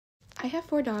I have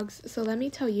 4 dogs, so let me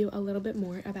tell you a little bit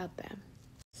more about them.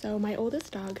 So my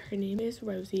oldest dog, her name is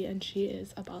Rosie, and she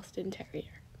is a Boston Terrier.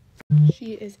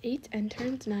 She is 8 and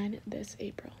turns 9 this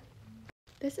April.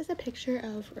 This is a picture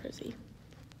of Rosie.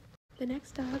 The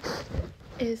next dog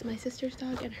is my sister's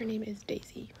dog, and her name is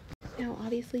Daisy. Now,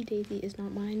 obviously Daisy is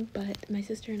not mine, but my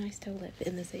sister and I still live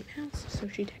in the same house, so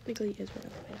she technically is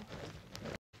related.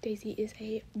 Daisy is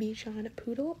a Bichon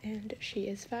Poodle, and she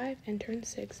is 5 and turns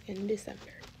 6 in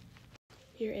December.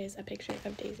 Here is a picture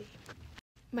of Daisy.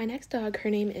 My next dog, her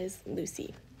name is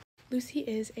Lucy. Lucy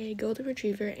is a Golden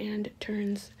Retriever and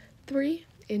turns 3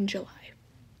 in July.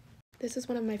 This is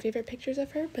one of my favorite pictures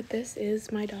of her, but this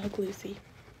is my dog Lucy.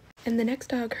 And the next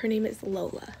dog, her name is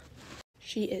Lola.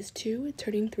 She is 2,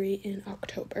 turning 3 in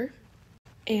October,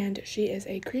 and she is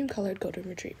a cream-colored Golden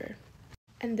Retriever.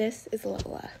 And this is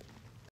Lola.